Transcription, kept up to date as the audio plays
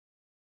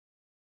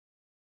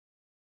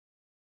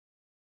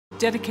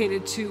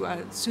dedicated to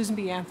Susan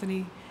B.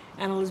 Anthony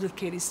and Elizabeth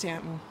Cady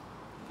Stanton.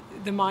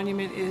 The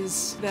monument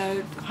is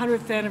the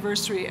 100th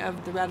anniversary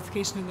of the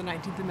ratification of the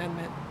 19th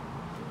Amendment,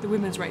 the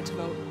women's right to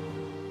vote.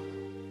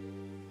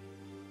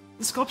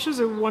 The sculpture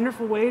is a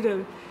wonderful way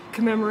to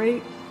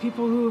commemorate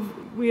people who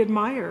we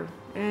admire,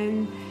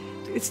 and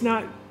it's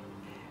not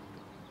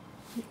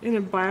in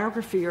a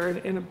biography or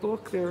in a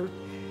book. They're,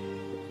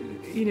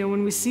 you know,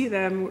 when we see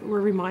them,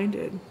 we're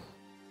reminded.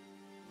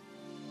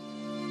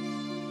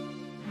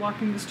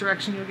 Walking this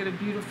direction, you'll get a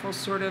beautiful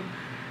sort of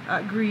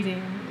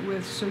greeting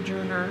with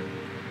Sojourner.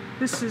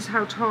 This is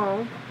how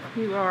tall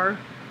you are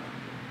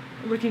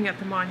looking at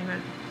the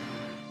monument.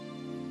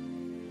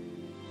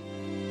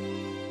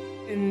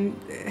 In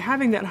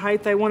having that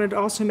height, I wanted to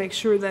also make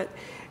sure that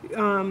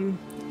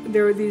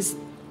there were this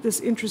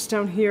interest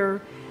down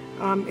here,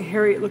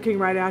 Harriet looking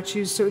right at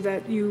you, so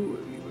that you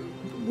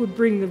would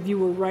bring the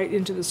viewer right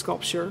into the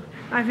sculpture.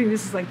 I think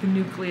this is like the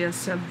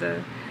nucleus of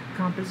the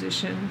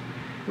composition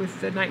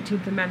with the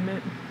 19th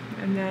Amendment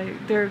and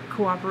their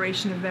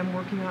cooperation of them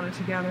working on it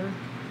together.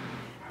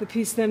 The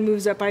piece then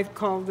moves up, I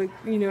call the,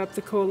 up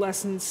the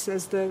coalescence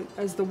as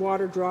the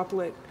water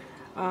droplet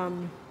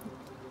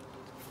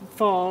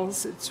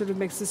falls. It sort of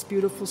makes this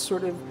beautiful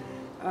sort of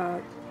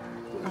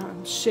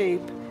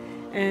shape.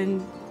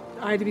 And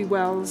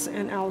B.Wells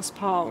and Alice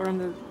Paul are on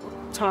the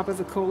top of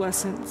the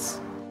coalescence.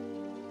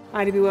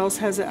 B.Wells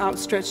has an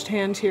outstretched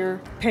hand here,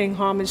 paying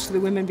homage to the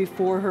women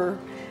before her,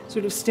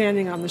 sort of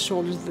standing on the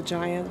shoulders of the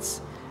giants.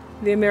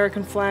 The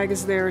American flag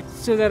is there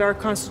so that our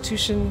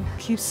Constitution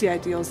keeps the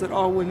ideals that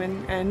all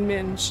women and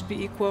men should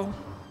be equal.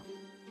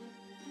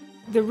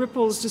 The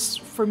ripples,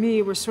 just for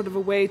me, were sort of a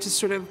way to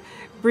sort of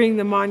bring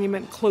the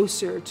monument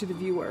closer to the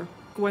viewer.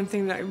 One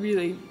thing that I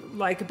really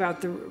like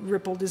about the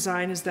ripple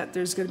design is that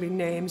there's going to be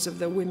names of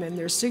the women,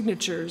 their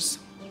signatures,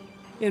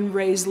 in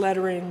raised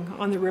lettering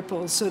on the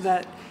ripples, so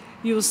that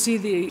you'll see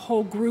the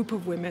whole group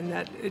of women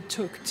that it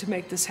took to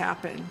make this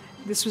happen.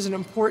 This was an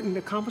important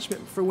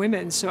accomplishment for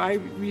women, so I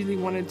really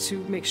wanted to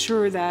make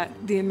sure that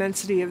the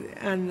immensity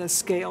and the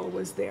scale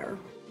was there.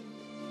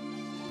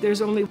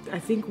 There's only, I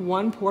think,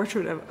 one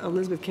portrait of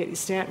Elizabeth Cady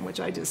Stanton,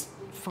 which I just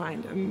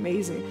find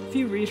amazing. If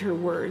you read her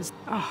words,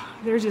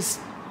 they're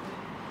just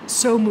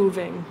so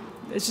moving.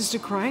 It's just a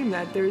crime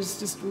that there's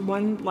just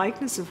one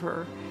likeness of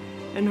her.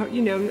 And,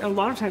 a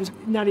lot of times,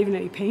 not even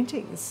any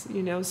paintings,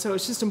 so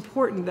it's just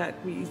important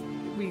that we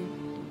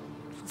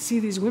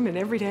see these women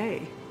every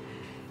day.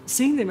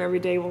 Seeing them every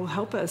day will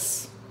help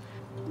us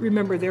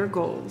remember their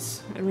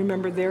goals and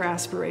remember their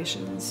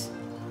aspirations.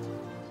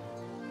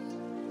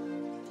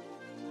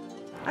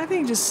 I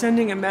think just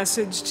sending a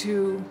message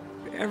to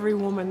every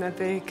woman that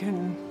they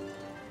can,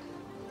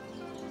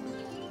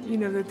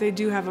 that they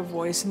do have a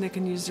voice and they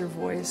can use their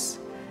voice.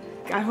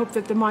 I hope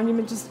that the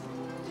monument just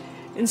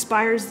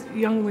inspires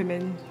young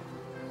women.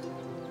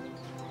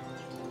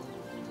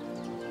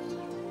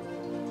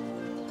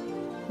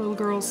 Little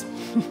girls.